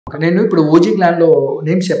నేను ఇప్పుడు OG clan లో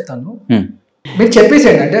నేమ్స్ చెప్తాను, మీరు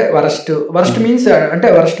చెప్పేసేయండి. అంటే వరస్ట్ మీన్స్ అంటే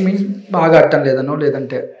వరస్ట్ మీన్స్ బాగా ఆడటం లేదనో,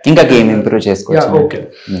 లేదంటే ఇంకా గేమ్ ఇంప్రూవ్ చేసుకోవచ్చు. ఓకే,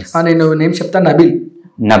 నేను నేమ్ చెప్తాను.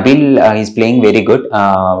 Nabil is playing very good.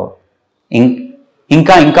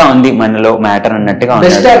 ఇంకా ఇంకా ఉంది మనలో మ్యాటర్ అన్నట్టుగా.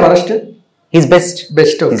 Best are worst? Is best.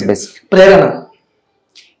 Best.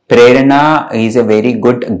 Prerana is a very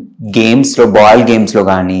good games లో, బాల్ గేమ్స్ లో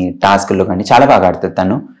కానీ టాస్క్ లో కానీ చాలా బాగా ఆడుతుంది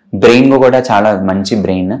తను. బ్రెయిన్ కూడా చాలా మంచి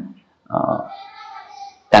బ్రెయిన్,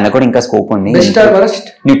 తన కూడా ఇంకా స్కోప్ ఉంది.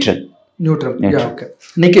 Neutral.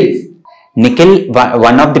 Nikhil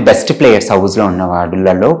one of the best players house లో ఉన్న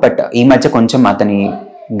వాడులలో, బట్ ఈ మధ్య కొంచెం అతని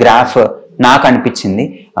గ్రాఫ్ నాకు అనిపించింది.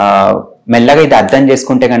 మెల్లగా ఇది అర్థం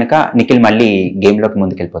చేసుకుంటే కనుక నిఖిల్ మళ్ళీ గేమ్ లోకి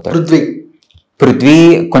ముందుకెళ్ళిపోతాడు. పృథ్వీ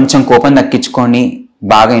కొంచెం కోపం దక్కించుకొని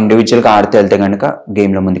బాగా ఇండివిజువల్ గా ఆడుతూ వెళ్తే కనుక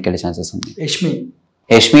గేమ్ లో ముందుకెళ్ళే ఛాన్సెస్ ఉంది.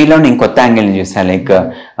 యష్మిలో నేను కొత్త యాంగిల్ ని చూసా, లైక్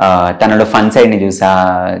తనలో ఫన్ సైడ్ ని చూసా,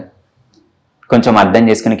 కొంచెం అర్థం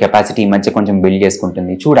చేసుకునే కెపాసిటీ ఈ మధ్య కొంచెం బిల్డ్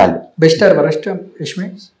చేసుకుంటుంది, చూడాలి. Best are worst Yashmi?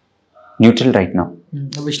 Neutral right now.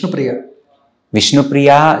 Vishnupriya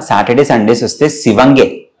Saturday Sundays వస్తే శివంగే.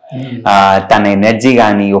 తన ఎనర్జీ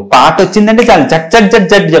కానీ ఒక పాట వచ్చిందంటే చాలు చట్ చట్ చట్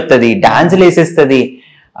చట్ చెప్తుంది, డాన్సులు వేసేస్తుంది.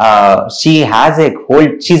 She has a whole,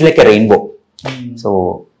 she's like a rainbow. So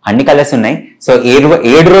అన్ని కలర్స్ ఉన్నాయి. సో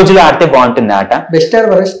 7 రోజులు ఆడితే బాగుంటుంది ఆట. Best are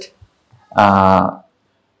worst?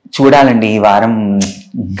 చూడాలండి ఈ వారం.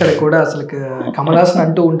 ఇక్కడ కూడా అసలు కమలాసన్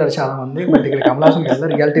అంటూ ఉంటారు చాలా మంది, బట్ ఇక్కడ కమలాసన్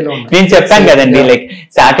రియాలిటీలో నేను చెప్తాను కదండి, like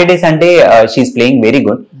Saturday Sunday she is playing very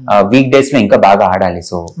good. Week days లో ఇంకా బాగా ఆడాలి.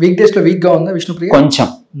 సో వీక్ డేస్ లో వీక్ గా ఉందా విష్ణుప్రియ? కొంచెం.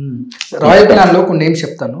 రాయల్ ప్లాన్ లో కొన్ని నేమ్స్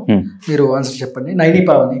చెప్తాను, మీరు ఆన్సర్ చెప్పండి.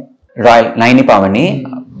 నైని పావని.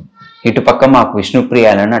 ఇటు పక్క మాకు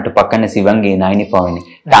విష్ణుప్రియాలను, అటు పక్కన శివంగి, నైని పావని.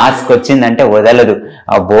 టాస్క్ వచ్చిందంటే వదలదు.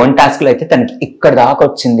 ఆ బోన్ టాస్క్ లో అయితే తనకి ఇక్కడ దాకా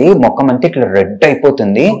వచ్చింది, మొక్కం అంతా ఇట్లా రెడ్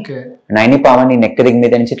అయిపోతుంది. నైని పావని నెక్ దిగ్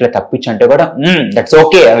మీద నుంచి ఇట్లా తప్పించంటే కూడా that's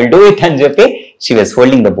okay, I will do it అని చెప్పి she was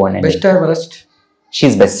holding the bone. Best are worst?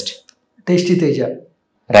 She is best. Tasty Teja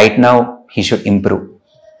right now he should improve.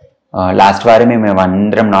 Last వారమే మేము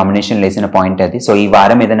అందరం నామినేషన్ వేసిన పాయింట్ అది. సో ఈ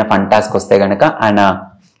వారం ఏదైనా ఫన్ టాస్క్ వస్తే గనక ఆయన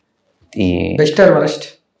ఈ best are worst?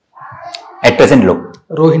 At present లో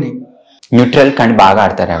రోహిణి. న్యూట్రల్ కానీ బాగా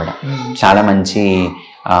ఆడతారు ఆవిడ, చాలా మంచి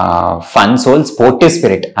ఫన్ సోల్, స్పోర్టివ్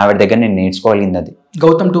స్పిరిట్ ఆవిడ దగ్గర నేను నేర్చుకోగలిగింది అది.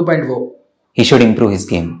 Gautam 2.0. He should improve his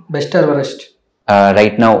game. Best are worst?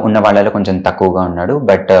 Right now ఉన్న వాళ్ళలో కొంచెం తక్కువగా ఉన్నాడు,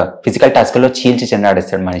 బట్ ఫిజికల్ టాస్క్ లో చీల్చి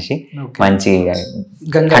చెండాడిస్తాడు మనిషి, మంచి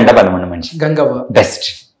కండబలం ఉన్న మనిషి. Gangavva. Best.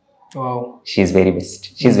 She is very best.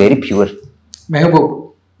 She is very pure.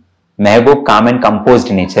 Mehboob com and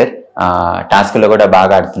composed nature, task లో కూడా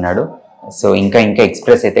బాగా ఆడుతున్నాడు. సో ఇంకా ఇంకా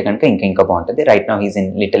ఎక్స్ప్రెస్ అయితే కనుక ఇంకా ఇంకా బాగుంటుంది. Right now he's in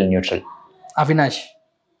little neutral.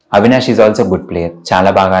 Avinash is also good player, చాలా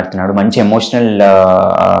బాగా ఆడుతున్నాడు, మంచి ఎమోషనల్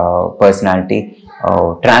పర్సనాలిటీ,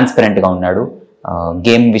 ట్రాన్స్పరెంట్ గా ఉన్నాడు.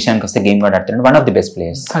 గేమ్ విషయానికి వస్తే గేమ్ కూడా ఆడుతున్నాడు, one of the best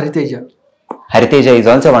players. Hariteja is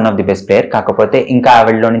also one of the best player. కాకపోతే ఇంకా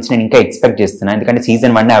ఆవిడలో నుంచి నేను ఇంకా ఎక్స్పెక్ట్ చేస్తున్నాను, ఎందుకంటే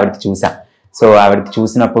సీజన్ 1 ఆవిడకి చూసా. సో ఆవిడకి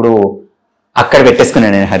చూసినప్పుడు అక్కడ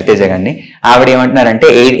పెట్టేసుకున్నాను నేను హరితేజ గారిని. ఆవిడ ఏమంటున్నారంటే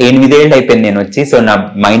 8 ఏళ్ళు అయిపోయింది నేను వచ్చి, సో నా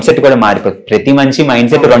మైండ్ సెట్ కూడా మారిపోతుంది. ప్రతి మనిషి మైండ్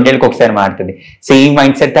సెట్ 2 ఏళ్ళకి ఒకసారి మారుతుంది. సో ఈ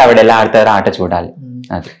మైండ్ సెట్ ఆవిడ ఎలా ఆడతారో ఆట చూడాలి.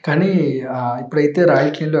 కానీ ఇప్పుడైతే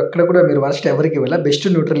రాయల్ క్లీన్ లో ఎక్కడ కూడా మీరు వరస్ట్ ఎవరికి ఇవ్వాల, బెస్ట్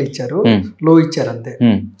న్యూట్రల్ ఇచ్చారు, లో ఇచ్చారు అంతే.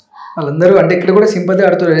 వాళ్ళందరూ అంటే ఇక్కడ కూడా సింపతి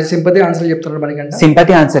ఆడుతున్నారు. సింపతి ఆన్సర్ చెప్తున్నారు మనకంటే.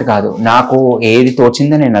 సింపతి ఆన్సర్ కాదు, నాకు ఏది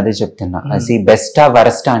తోచిందో నేను అదే చెప్తున్నా. బెస్టా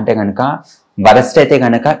వరస్టా అంటే కనుక వరస్ట్ అయితే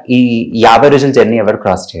కనుక ఈ 50 రోజుల జర్నీ ఎవరు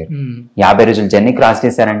క్రాస్ చేయరు. 50 రోజుల జర్నీ క్రాస్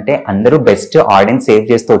చేశారంటే అందరూ బెస్ట్, ఆడియన్స్ సేవ్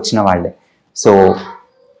చేస్తూ వచ్చిన వాళ్ళే. So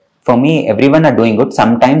for me everyone are doing good.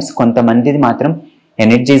 Some times కొంతమందిది మాత్రం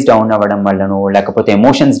ఎనర్జీస్ డౌన్ అవ్వడం వల్లనో, లేకపోతే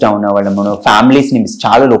ఎమోషన్స్ డౌన్ అవ్వడమనో, ఫ్యామిలీస్ ని మిస్,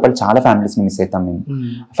 చాలా లోపల చాలా ఫ్యామిలీస్ ని మిస్ అవుతాం మేము.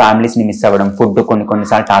 ఫ్యామిలీస్ ని మిస్ అవ్వడం, ఫుడ్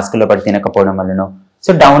కొన్నిసార్లు టాస్క్ లో పడి తినకపోవడం వల్లనో,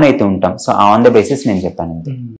 సో డౌన్ అవుతూ ఉంటాం. సో ఆన్ ద బేసిస్ నేను చెప్పాను.